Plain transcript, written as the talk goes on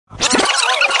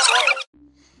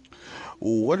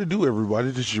What to do,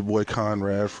 everybody? This is your boy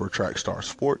Conrad for Trackstar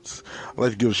Sports. I'd like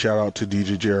to give a shout out to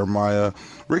DJ Jeremiah,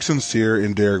 Rick Sincere,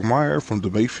 and Derek Meyer from the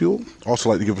Mayfield.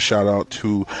 Also like to give a shout out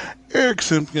to Eric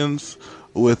Simpkins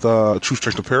with True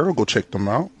Strength Apparel. Go check them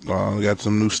out. We got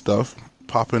some new stuff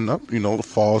popping up. You know, the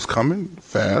fall's coming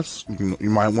fast. You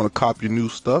might want to cop your new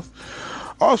stuff.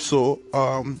 Also,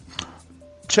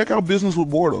 check out Business with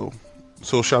Bordeaux.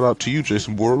 So shout out to you,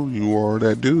 Jason Bordeaux. You are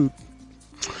that dude.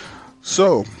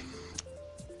 So,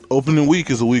 opening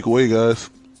week is a week away, guys.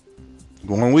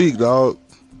 1 week, dog.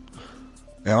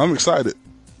 And I'm excited.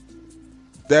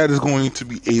 That is going to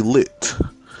be a lit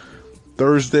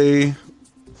Thursday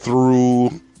through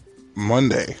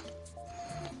Monday.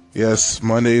 Yes,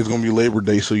 Monday is going to be Labor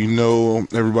Day, so you know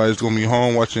everybody's going to be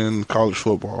home watching college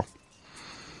football.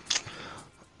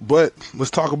 But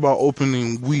let's talk about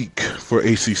opening week for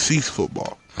ACC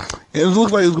football. And it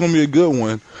looks like it's going to be a good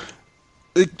one.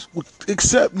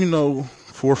 Except,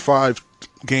 4 or 5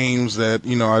 games that,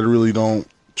 I really don't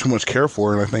too much care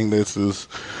for. And I think this is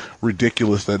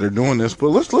ridiculous that they're doing this. But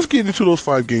let's get into those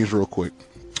 5 games real quick.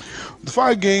 The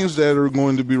 5 games that are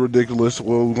going to be ridiculous,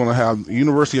 well, we're going to have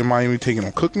University of Miami taking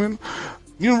on Cookman,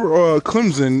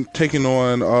 Clemson taking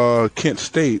on Kent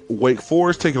State, Wake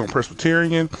Forest taking on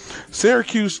Presbyterian,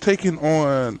 Syracuse taking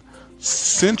on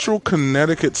Central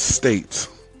Connecticut State.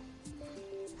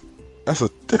 That's a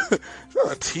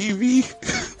TV?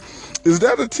 Is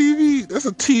that a TV? That's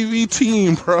a TV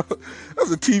team, bro.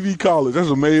 That's a TV college. That's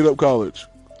a made-up college.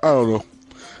 I don't know.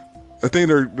 I think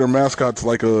their mascot's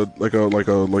like a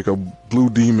blue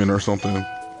demon or something.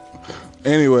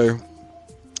 Anyway,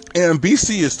 and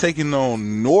BC is taking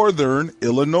on Northern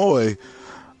Illinois.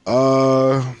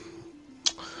 I'm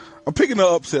picking the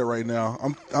upset right now.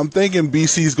 I'm thinking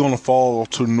BC's going to fall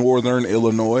to Northern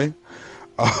Illinois.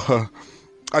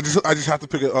 I just have to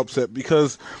pick an upset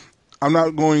because I'm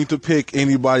not going to pick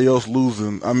anybody else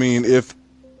losing. I mean, if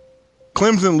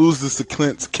Clemson loses to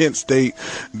Kent State,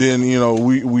 then,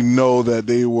 we know that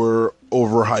they were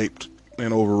overhyped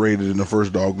and overrated in the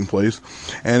first dogging place.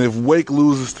 And if Wake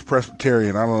loses to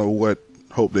Presbyterian, I don't know what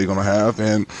hope they're going to have.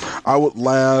 And I would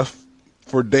laugh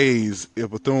for days if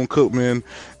Bethune-Cookman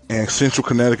and Central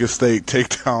Connecticut State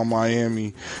take down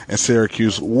Miami and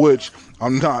Syracuse, which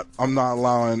I'm not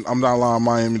allowing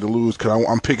Miami to lose because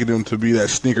I'm picking them to be that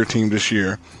sneaker team this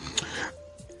year.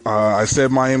 I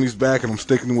said Miami's back and I'm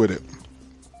sticking with it.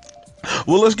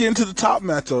 Well, let's get into the top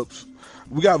matchups.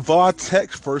 We got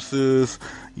Va-Tech versus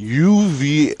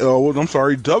WUVA,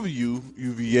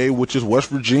 which is West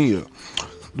Virginia.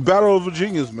 The Battle of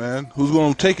Virginias, man. Who's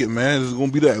going to take it, man? Is it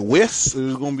going to be that West or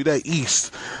is it going to be that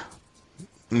East?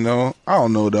 I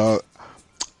don't know, dog.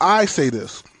 I say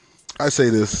this.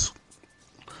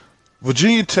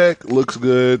 Virginia Tech looks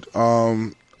good.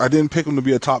 I didn't pick them to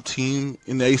be a top team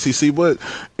in the ACC, but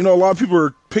a lot of people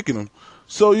are picking them.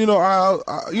 So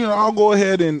I'll go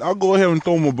ahead and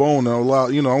throw them a bone and allow.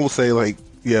 I will say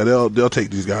they'll take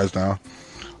these guys down.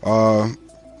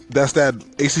 That's that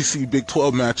ACC Big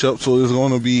 12 matchup, so it's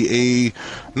going to be a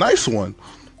nice one.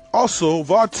 Also,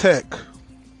 Va-Tech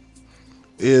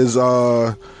is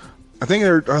I think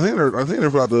they're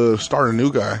about to start a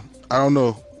new guy. I don't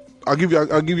know. I'll give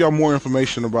y'all more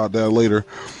information about that later.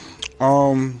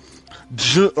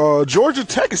 Georgia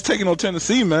Tech is taking on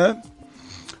Tennessee, man.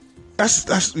 That's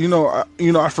I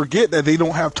forget that they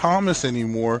don't have Thomas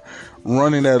anymore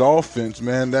running that offense,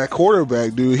 man. That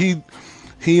quarterback, dude,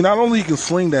 he not only can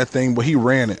sling that thing, but he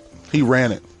ran it.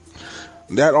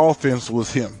 That offense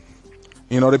was him.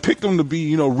 They picked him to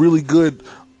be, really good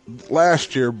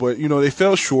last year, but they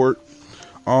fell short.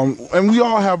 And we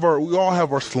all have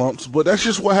our slumps, but that's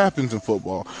just what happens in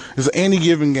football. It's any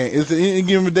given game. It's any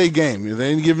given day game. It's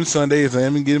any given Sunday. It's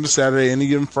any given Saturday. Any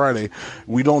given Friday.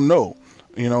 We don't know.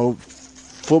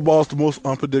 Football is the most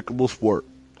unpredictable sport.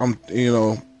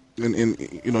 You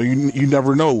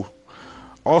never know.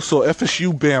 Also,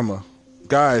 FSU Bama,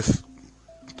 guys,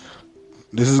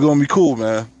 this is gonna be cool,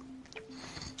 man.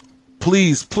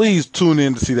 Please tune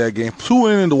in to see that game.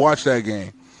 Tune in to watch that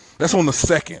game. That's on the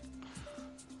 2nd.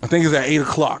 I think it's at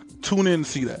 8:00. Tune in to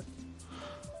see that.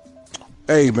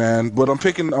 Hey, man, but I'm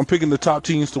picking the top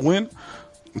teams to win.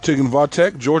 I'm taking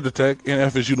Va-Tech, Georgia Tech, and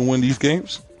FSU to win these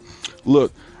games.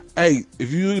 Look, hey,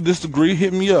 if you disagree,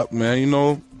 hit me up,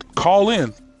 man. Call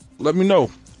in. Let me know.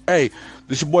 Hey,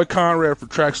 this your boy Conrad for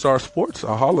Trackstar Sports.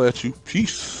 I'll holler at you.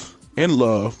 Peace and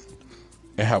love,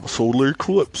 and have a solar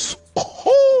eclipse.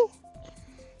 Oh!